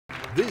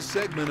This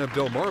segment of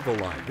Delmarva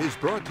Life is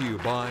brought to you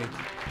by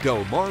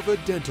Delmarva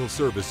Dental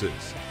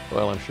Services.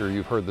 Well, I'm sure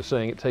you've heard the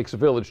saying, it takes a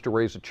village to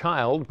raise a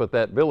child, but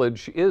that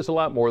village is a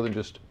lot more than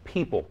just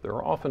people. There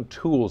are often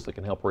tools that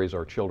can help raise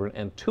our children,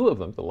 and two of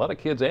them that a lot of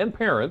kids and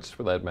parents,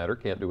 for that matter,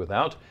 can't do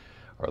without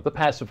are the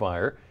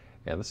Pacifier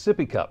and the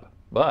Sippy cup.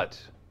 But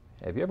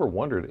have you ever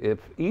wondered if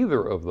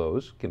either of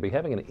those can be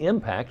having an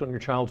impact on your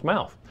child's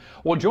mouth?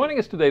 Well, joining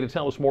us today to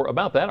tell us more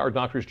about that are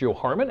Doctors Joe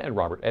Harmon and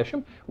Robert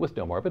Esham with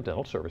Delmarva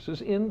Dental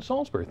Services in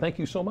Salisbury. Thank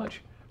you so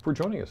much for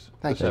joining us.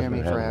 Thanks,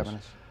 Jimmy, for having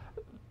us.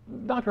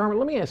 Dr. Harmon,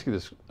 let me ask you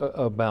this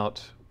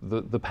about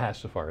the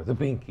Pacifier, the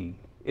binky.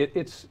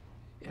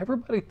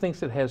 Everybody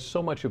thinks it has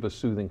so much of a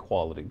soothing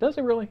quality. Does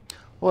it really?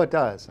 Well, it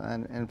does.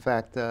 And in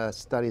fact,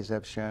 studies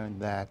have shown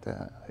that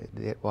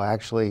it will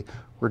actually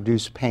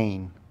reduce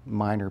pain,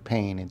 minor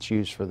pain. It's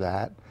used for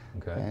that.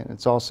 Okay. And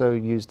it's also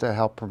used to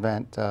help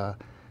prevent a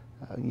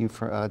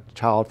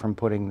child from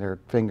putting their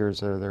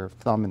fingers or their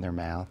thumb in their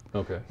mouth.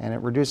 Okay. And it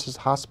reduces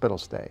hospital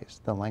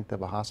stays, the length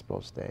of a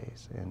hospital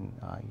stays in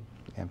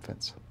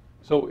infants.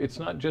 So it's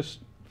not just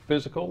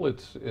physical,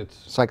 it's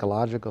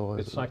psychological.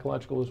 It's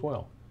psychological as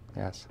well.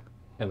 Yes.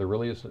 And there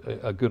really is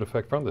a good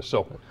effect from this.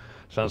 So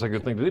sounds like a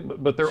good thing to do.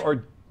 But there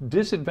are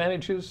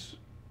disadvantages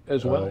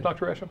as well,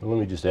 Dr. Esham? Let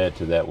me just add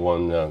to that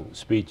one.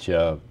 Speech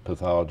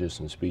pathologists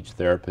and speech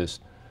therapists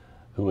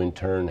who in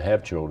turn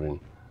have children,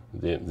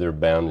 they're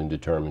bound and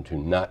determined to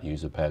not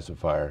use a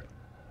pacifier.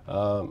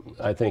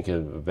 I think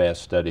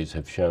vast studies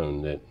have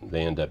shown that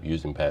they end up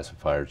using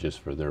pacifiers just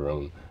for their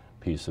own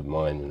peace of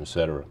mind and et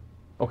cetera.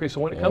 Okay,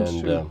 so when it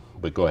comes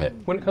but go ahead.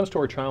 When it comes to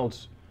our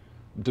child's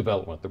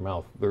development, their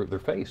mouth, their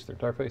face, their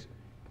entire face,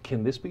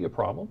 can this be a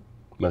problem?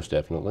 Most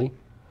definitely,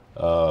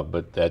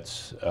 but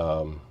that's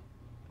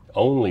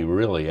only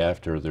really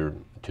after they're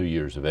 2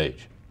 years of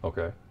age.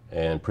 Okay.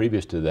 And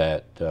previous to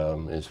that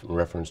is in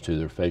reference to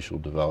their facial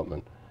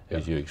development,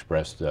 as you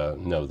expressed,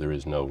 no, there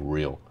is no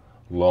real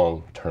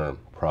long-term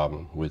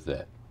problem with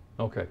that.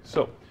 Okay,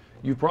 so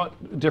you've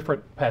brought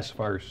different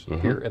pacifiers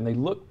here, and they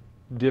look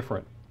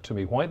different to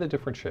me. Why the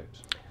different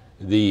shapes?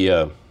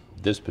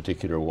 This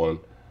particular one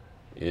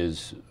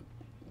is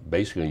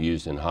basically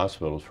used in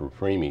hospitals for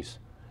preemies,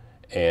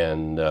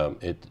 and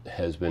it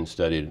has been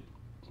studied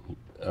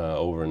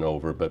over and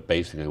over, but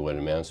basically what it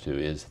amounts to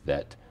is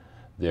that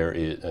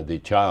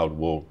the child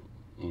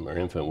or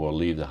infant will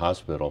leave the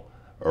hospital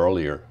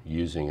earlier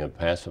using a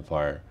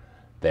pacifier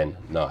than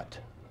not.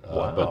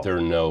 Wow. But there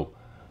are no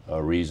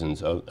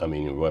reasons,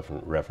 in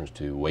reference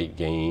to weight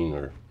gain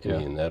or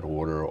anything in that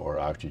order, or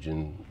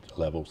oxygen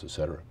levels,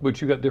 etc.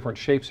 But you got different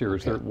shapes here.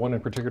 Is there one in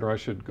particular I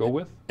should go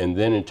with? And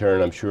then in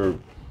turn, I'm sure,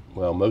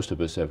 well, most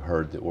of us have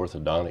heard the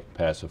orthodontic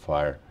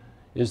pacifier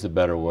is the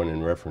better one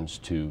in reference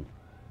to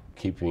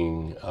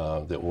keeping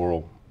the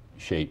oral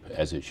shape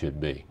as it should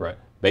be. Right.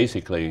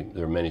 Basically,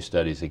 there are many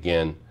studies,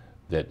 again,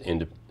 that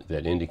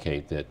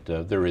indicate that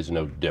there is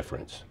no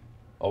difference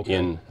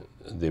in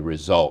the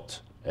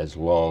results as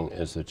long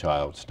as the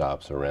child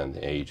stops around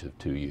the age of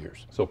 2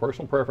 years. So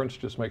personal preference,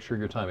 just make sure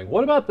you're timing.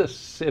 What about the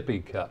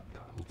Sippy cup?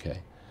 Okay.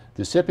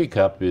 The Sippy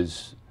cup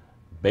is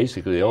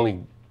basically the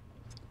only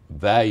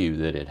value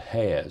that it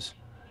has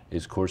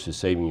is, of course, is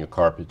saving your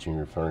carpets and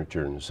your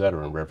furniture and et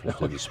cetera in reference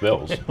to the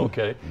spills.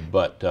 Okay.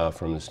 But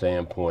from the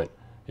standpoint,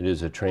 it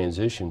is a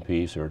transition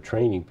piece or a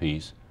training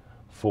piece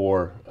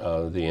for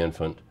the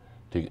infant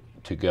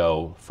to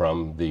go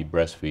from the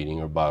breastfeeding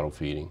or bottle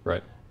feeding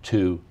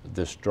to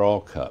the straw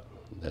cup.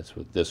 That's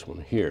what this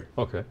one here.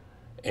 Okay.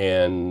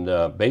 And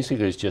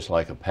basically it's just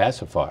like a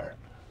pacifier,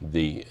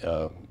 the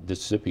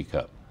Sippy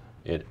cup.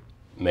 It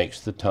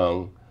makes the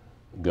tongue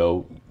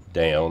go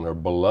down or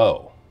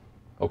below.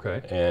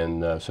 Okay.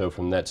 And so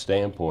from that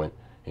standpoint,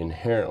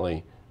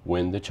 inherently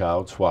when the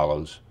child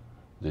swallows,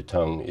 the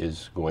tongue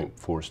is going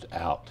forced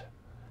out.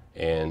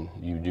 And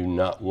you do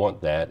not want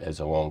that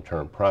as a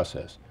long-term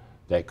process.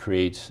 That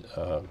creates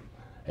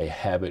a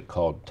habit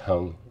called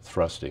tongue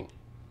thrusting.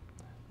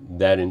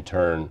 That in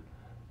turn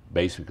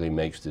basically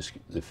makes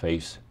the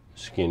face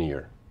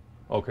skinnier.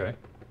 Okay.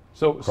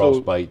 So cross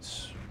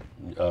bites,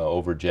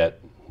 overjet,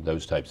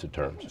 those types of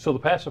terms. So the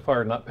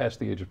pacifier not past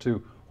the age of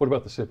 2. What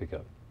about the Sippy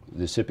cup?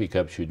 The Sippy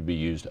cup should be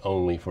used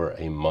only for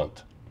a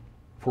month.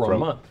 For a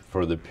month?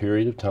 For the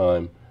period of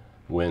time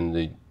when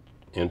the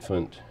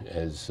infant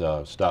has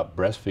stopped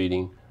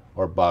breastfeeding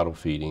or bottle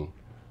feeding,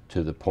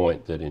 to the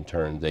point that in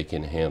turn they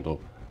can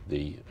handle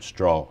the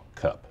straw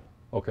cup.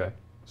 Okay.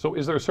 So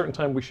is there a certain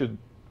time we should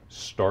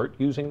start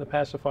using the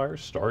pacifier,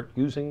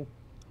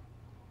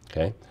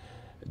 Okay.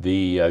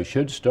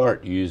 Should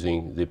start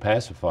using the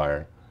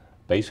pacifier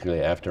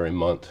basically after a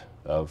month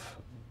of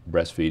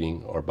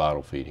breastfeeding or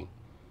bottle feeding.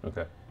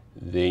 Okay.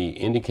 The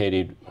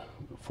indicated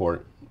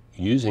for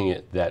using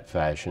it that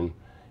fashion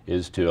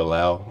is to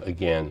allow,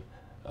 again,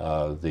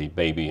 the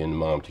baby and the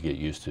mom to get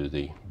used to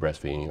the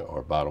breastfeeding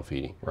or bottle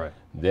feeding. Right.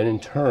 Then in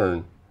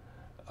turn,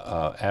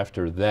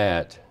 after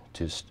that,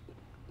 to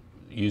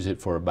use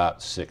it for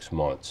about 6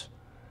 months.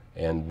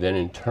 and then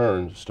in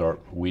turn start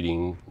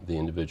weeding the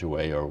individual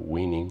away, or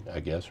weaning, I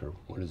guess, or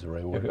what is the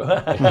right word?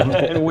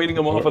 And weeding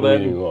them off of that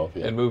Weeding them off,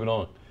 yeah. and moving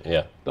on.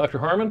 Yeah. Dr.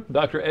 Harmon,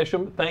 Dr.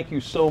 Esham, thank you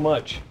so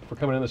much for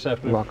coming in this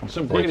afternoon. You're welcome.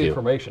 Some great Thank you.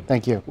 information.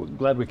 Thank you. We're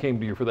glad we came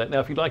to you for that.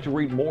 Now, if you'd like to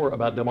read more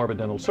about Delmarva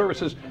Dental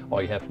Services,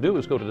 all you have to do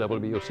is go to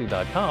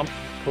WBOC.com,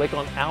 click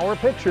on our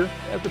picture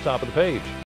at the top of the page.